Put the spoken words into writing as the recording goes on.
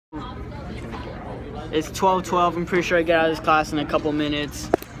It's 12:12. I'm pretty sure I get out of this class in a couple minutes.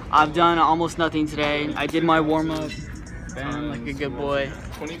 I've done almost nothing today. I did my warm-up. Bam, like a good boy.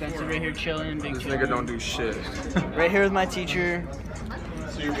 Spencer right here chilling, big This chill. nigga don't do shit. Right here with my teacher.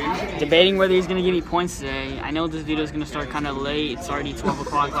 Debating whether he's gonna give me points today. I know this video is gonna start kind of late. It's already 12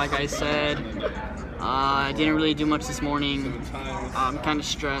 o'clock, like I said. I didn't really do much this morning. I'm kind of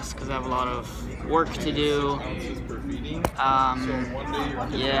stressed because I have a lot of work to do.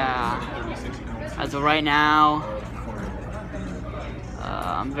 Yeah. As of right now,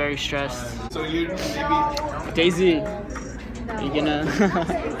 I'm very stressed. So you Daisy, are you gonna?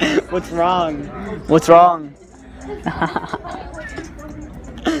 What's wrong? What's wrong?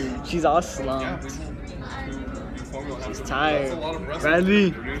 She's all slumped. She's tired.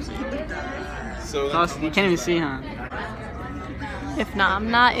 Bradley. You can't even see, huh? If not, I'm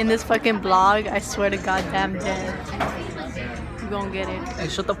not in this fucking vlog. I swear to goddamn dead. You gonna get it. Hey,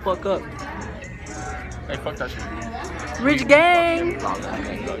 shut the fuck up. Hey, fuck that shit. Rich gang.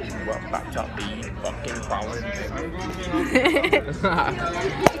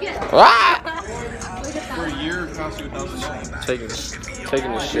 For a year, it cost you $1,000.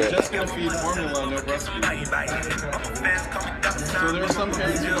 Taking the shit. Just gonna feed formula, no breastfeed. So there's some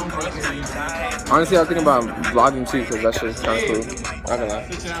parents who don't breastfeed. Honestly, I was thinking about vlogging too, because that shit's kind of cool. Not gonna lie.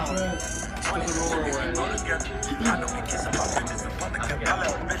 Sit down. Put the roller away.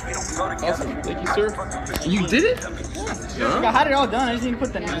 Awesome. Thank you, sir. You did it? I had it all done. I just need to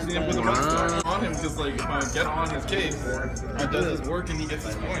put the I just need to put the marks on him, because like if I get on his case, I does his work and he gets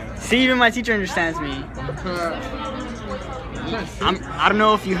his point. See, even my teacher understands me. I don't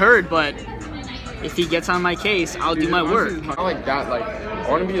know if you heard, but if he gets on my case, I'll do my work. I like that. Like, I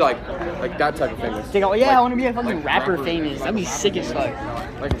want to be like that type of famous. Yeah, I want to be a fucking rapper famous. That'd be sick as fuck.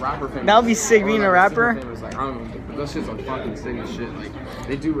 Like rapper famous. That would be sick being a rapper. Like, I don't know. Those shit's like fucking sick as shit. Like,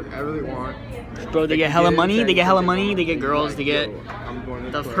 they do whatever they want. Bro, they get hella money. They get hella money. They get girls. They get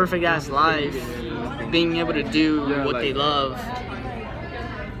the perfect ass life. Being able to do what they love.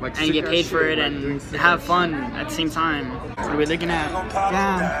 And get paid for it and have fun at the same time. What are we looking at?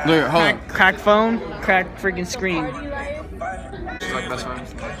 Damn. Look, hold on. Crack phone, crack freaking screen. She's like best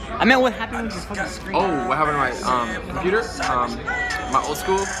friends. I meant what happened with your fucking screen. Oh, what happened to my computer? My old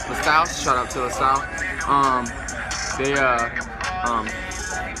school, LaSalle. Shout out to LaSalle. They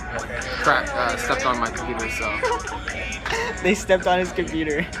stepped on my computer, so. They stepped on his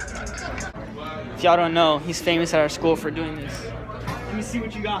computer. If y'all don't know, he's famous at our school for doing this. Let me see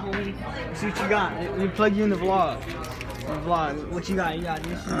what you got, homie. Let's see what you got. Let me plug you in the vlog. What you got?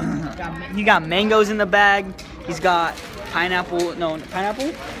 You got mangoes in the bag. He's got pineapple. No,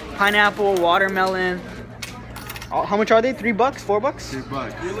 pineapple? Pineapple, watermelon. How much are they? $3? $4?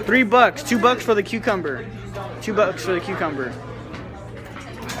 $3. $3. $2 for the cucumber. $2 for the cucumber.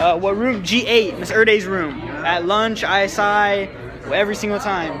 What room? G8, Miss Erday's room. At lunch, ISI, every single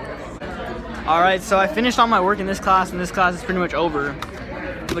time. Alright, so I finished all my work in this class, and this class is pretty much over.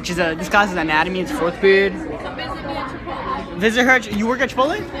 Which is this class is anatomy, it's 4th period. Visit her you work at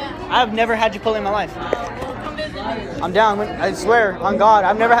Chipotle? I've never had Chipotle in my life. I'm down, I swear, on God,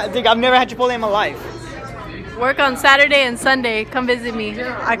 I've never had Chipotle in my life. Work on Saturday and Sunday. Come visit me.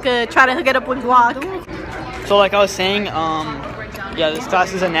 I could try to hook it up with Guac. So like I was saying, yeah, this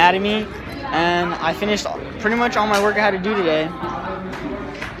class is anatomy, and I finished pretty much all my work I had to do today.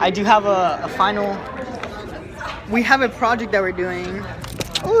 I do have a final. We have a project that we're doing.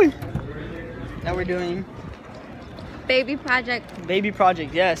 Ooh, that we're doing. Baby project. Baby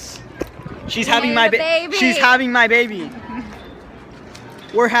project, yes. She's having my baby. She's having my baby.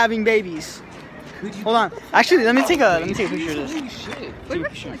 We're having babies. Hold on. Actually, let me take a picture of this. Take a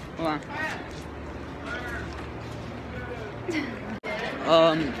picture. Hold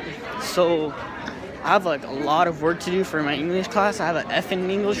on. So I have like a lot of work to do for my English class. I have an F in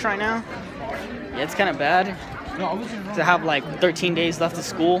English right now. Yeah, it's kind of bad. To have like 13 days left of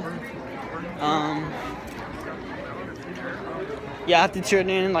school. Yeah, I have to turn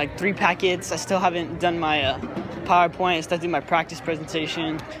in like 3 packets. I still haven't done my PowerPoint. I still have to do my practice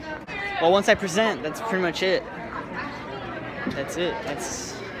presentation. Well, once I present, that's pretty much it. That's it.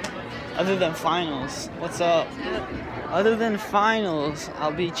 That's other than finals. What's up? Other than finals,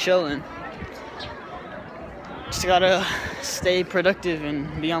 I'll be chilling. Just gotta stay productive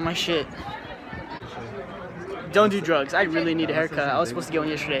and be on my shit. Don't do drugs. I really need a haircut. I was supposed to get one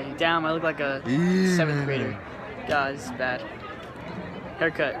yesterday. Damn, I look like a 7th grader. God, this is bad.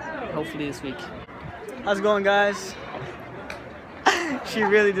 Haircut, hopefully this week. How's it going, guys? She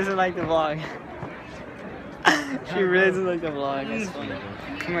really doesn't like the vlog. She really doesn't like the vlog. That's funny.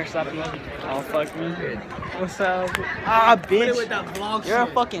 Come here, Slappy. Oh, fuck me. What's up? Ah, bitch. You're a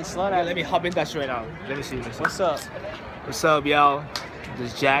fucking slut. Let me hop in that shit right now. Let me see. What's up? What's up, y'all?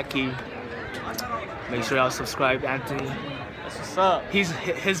 This is Jackie. Make sure y'all subscribe, Anthony. That's what's up. His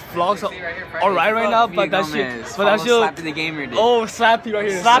vlogs are alright right now, but that shit. But that shit. Slappy the Gamer. Dude. Oh, Slappy right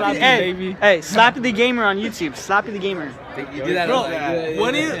here. Slappy, hey, baby. Hey, Slappy the Gamer on YouTube. Slappy the Gamer. You do that, Bro,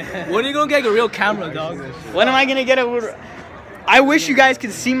 when are you gonna get a real camera, dog? When am I gonna get a? I wish you guys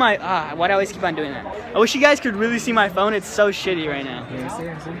could see my. Why do I always keep on doing that? I wish you guys could really see my phone. It's so shitty right now.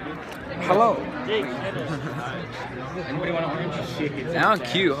 Hello. Anybody want orange? Now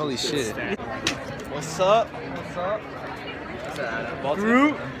cute. Holy shit. What's up? What's up?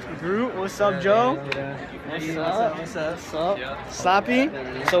 Groot. Groot. What's up, Joe? What's up? What's up? What's up? Slappy.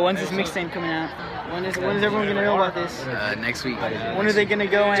 So when's this mixtape coming out? When is everyone gonna know about this? Next week. When are they gonna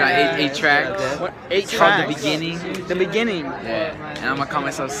go and? Drop 8 tracks. What, 8 Called tracks. The Beginning. The beginning. Yeah. And I'm gonna call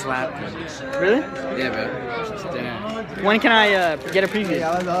myself Slap. Really? Yeah, bro. Damn. When can I get a preview? You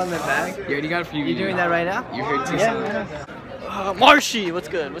already got a few. You doing that right now? You heard too. Yeah. Marshy, what's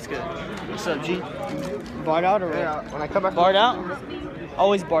good? What's good? What's up, G? Barred out or what? When I come back. Barred out?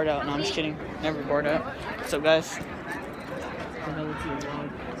 Always barred out. No, I'm just kidding. Never barred out. What's up, guys?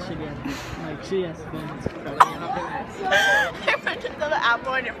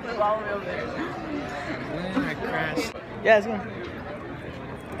 Yeah, it's good.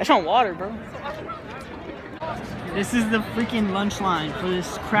 That's on water, bro. This is the freaking lunch line for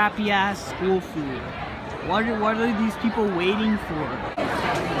this crappy ass school food. What are these people waiting for?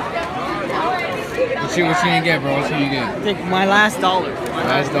 What you gonna get, bro? What you gonna get? Take my last dollar.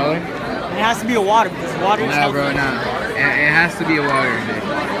 Last dollar? It has to be a water because water is Nah, healthy. bro, nah. It has to be a water, dude.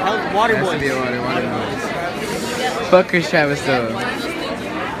 Water It has boys. to be a water boys. Fuck Chris Travis though.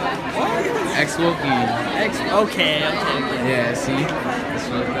 Ex-Wilkie. Okay. Yeah, see? That's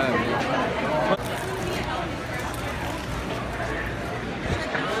fucked up.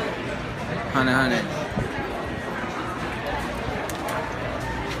 100.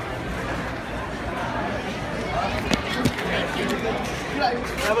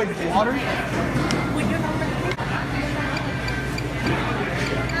 Water?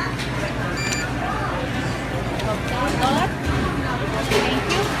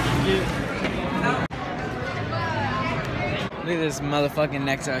 Look at this motherfucking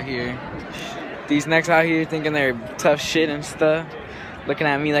necks out here. These necks out here thinking they're tough shit and stuff. Looking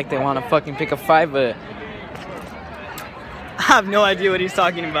at me like they want to fucking pick a fight, but I have no idea what he's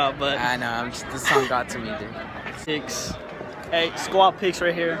talking about, but I know, this song got to me, dude. 6. Hey, squat pics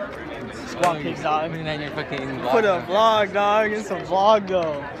right here. Squat pics, dog. Put a Put a vlog, dog. It's a vlog,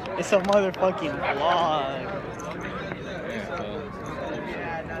 though. It's a motherfucking vlog.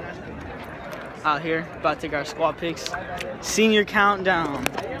 Out here, about to take our squat pics. Senior countdown.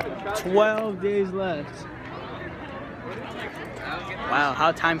 12 days left. Wow,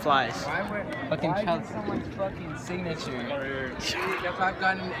 how time flies. Fucking Chelsea. Someone's fucking signature. I've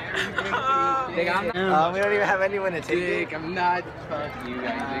gotten we don't even have anyone to take. I'm not. Fuck you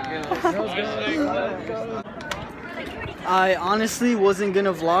guys. I honestly wasn't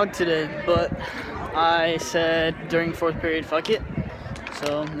gonna vlog today, but I said during 4th period, fuck it.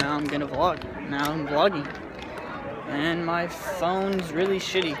 So now I'm gonna vlog. Now I'm vlogging. And my phone's really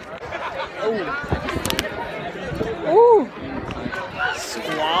shitty. Oh. Ooh.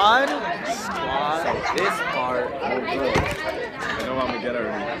 Squad. This part, I know what I'm gonna get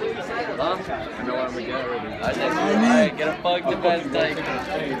already. Huh? I know what I'm gonna get already. Alright, get a fuck the best like.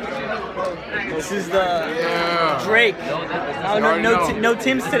 This is the Drake. No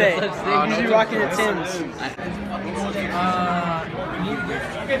Tims today. Usually rocking the Tims.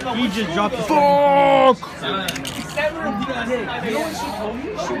 He just dropped his fuck!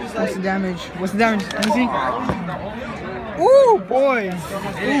 What's the damage? What's the damage? Let me see. Ooh, boy.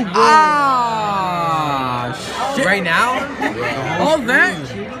 Ooh, boy. Shit. Right now? All that?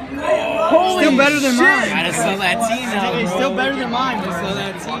 Still better than mine. Gotta sell that team now. It's still better than mine. Sell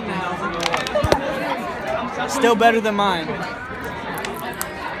that team now. Still better than mine.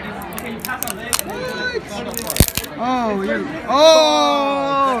 Oh, you're.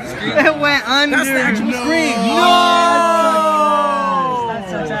 Oh! It went under. That's the actual screen. No! That's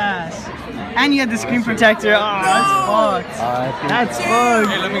such ass. And you had the screen protector. Oh, that's fucked. That's fucked.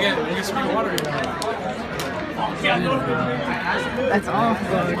 Hey, let me get screen water. That's all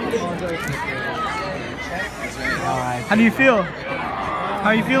fucked. How do you feel? How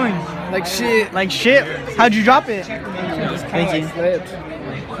are you feeling? Like shit. Like shit? How'd you drop it? Thank you.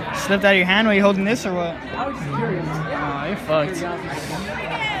 Slipped out of your hand while you holding this or what? Oh, you're fucked.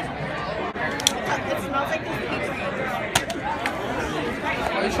 smells like this pizza.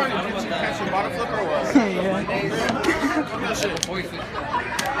 Are you trying to catch your bottle flip or what?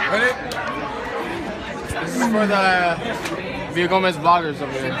 Ready? This is for the Via Gomez vloggers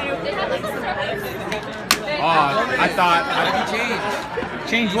over here. Oh, I thought.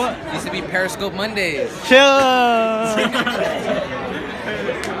 Change what? Used to be Periscope Mondays. Chill.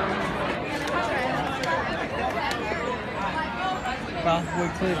 Well,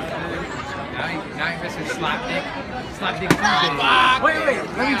 we're clear. Now you're missing Slapdick Tuesday. Wait,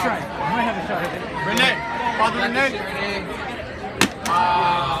 let me try. I might have a shot. Renee, Father Renee.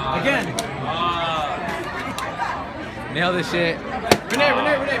 Again. Nail this shit. Renee,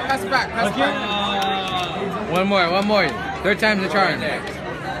 pass it back, pass it back. One more. Third time's the charm.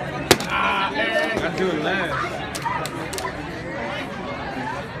 I'm doing last.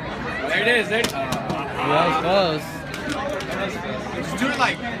 There it is. That was close. Just do it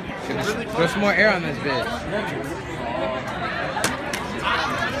like. Throw some more air on this bitch.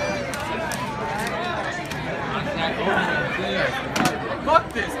 Fuck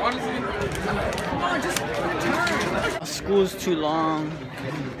this, honestly. School's too long.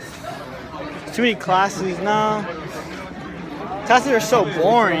 Too many classes now. Classes are so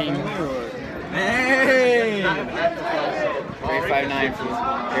boring. Hey! Grade 5'9", fool.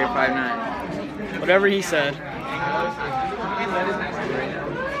 Grade 5'9". Whatever he said.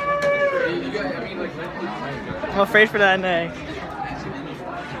 I'm afraid for that neck.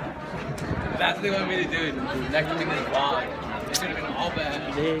 That's what they want me to do. Next thing is vlog. It should have been all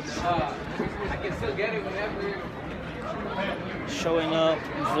bad. It is. I can still get it whenever. Showing up,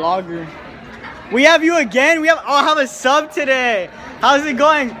 vlogger. We have you again. We have a sub today. How's it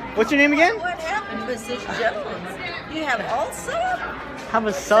going? What's your name again? What happened, Mrs. Jones? You have also? Have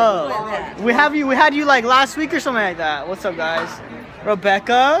a sub. We had you like last week or something like that. What's up, guys?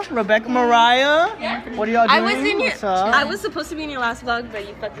 Rebecca Mariah. What are y'all doing? I was in your. What's up? I was supposed to be in your last vlog, but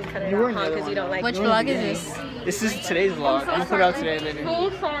you fucking cut it You weren't off the other because you don't like. Which me. vlog is this? This is today's vlog. I'm gonna put it out today later. So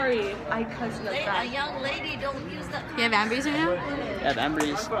sorry. I cussed up A that. young lady don't use that. You have Amber's right now? Yeah,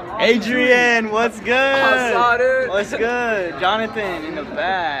 Amber's. Adrian, what's good? What's good? Jonathan in the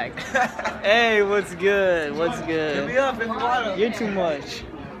back. Hey, what's good? What's good? You're too much.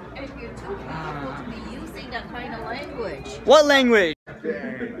 And you're too proud to be using that kind of language. What language?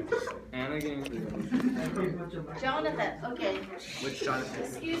 Jonathan, okay. Which Jonathan?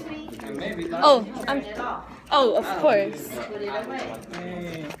 Excuse me. Oh, Oh, of course. Put it away.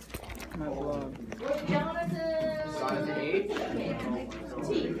 Hey, my vlog. Jonathan H.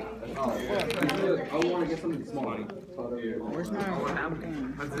 T. Where's my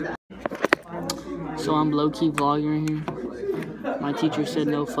So I'm low-key vlogging here. My teacher said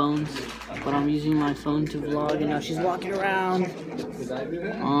no phones, but I'm using my phone to vlog, and now she's walking around.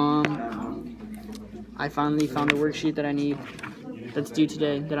 I finally found a worksheet that I need that's due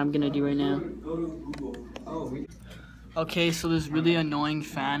today that I'm gonna do right now. Okay, so this really annoying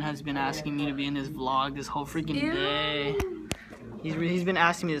fan has been asking me to be in his vlog this whole freaking day. He's been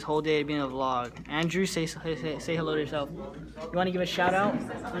asking me this whole day to be in a vlog. Andrew, say hello to yourself. You want to give a shout out?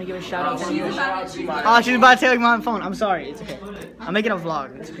 Want to give a shout out to anyone? Oh, she's about to take my phone. I'm sorry. It's okay. I'm making a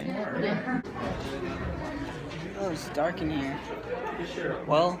vlog. It's okay. Oh, it's dark in here.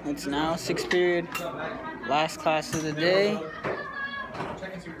 Well, it's now 6th period. Last class of the day.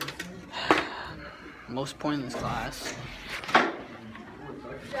 Most pointless class.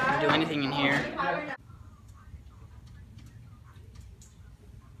 Can't do anything in here.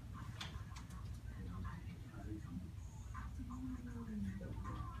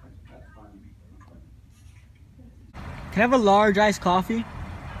 Can I have a large iced coffee?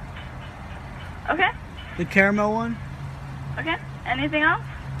 Okay. The caramel one? Okay. Anything else?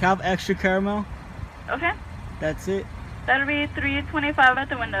 Can I have extra caramel? Okay. That's it? That'll be $3.25 at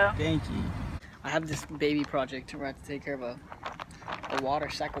the window. Thank you. I have this baby project where I have to take care of a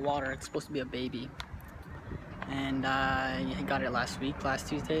sack of water. It's supposed to be a baby. And I got it last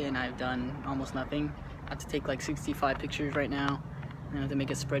Tuesday, and I've done almost nothing. I have to take like 65 pictures right now. And I have to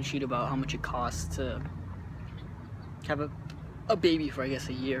make a spreadsheet about how much it costs to have a baby for, I guess,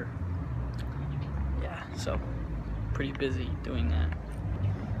 a year. Yeah, so pretty busy doing that.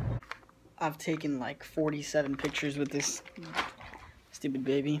 I've taken like 47 pictures with this stupid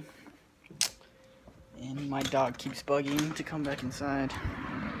baby. And my dog keeps bugging to come back inside.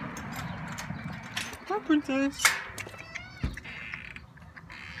 Hi, princess.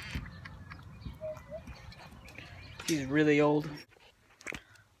 She's really old.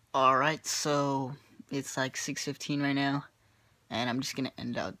 Alright, so it's like 6:15 right now. And I'm just gonna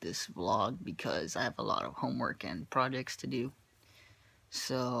end out this vlog because I have a lot of homework and projects to do.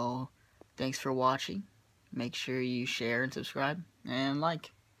 So Thanks for watching. Make sure you share and subscribe and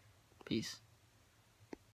like. Peace.